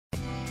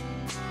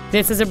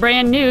This is a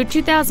brand new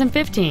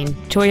 2015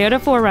 Toyota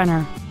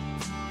 4Runner.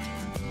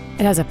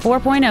 It has a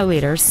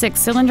 4.0-liter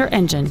six-cylinder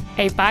engine,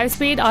 a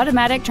 5-speed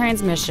automatic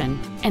transmission,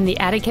 and the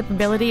added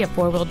capability of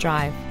four-wheel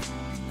drive.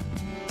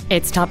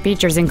 Its top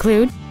features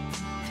include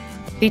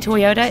the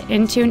Toyota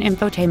Entune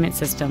infotainment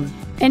system,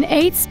 an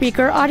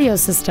 8-speaker audio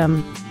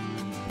system,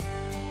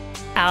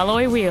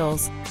 alloy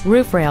wheels,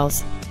 roof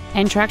rails,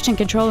 and traction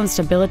control and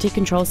stability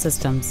control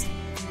systems.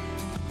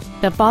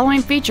 The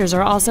following features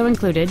are also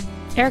included: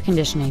 air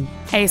conditioning,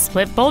 a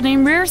split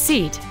folding rear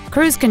seat,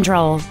 cruise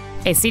control,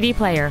 a CD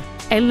player,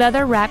 a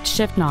leather-wrapped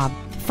shift knob,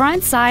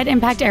 front side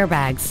impact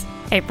airbags,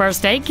 a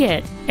first aid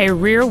kit, a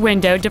rear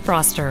window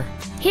defroster,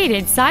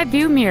 heated side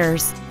view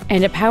mirrors,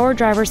 and a power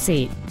driver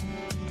seat.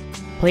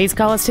 Please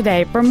call us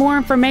today for more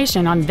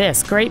information on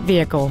this great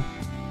vehicle.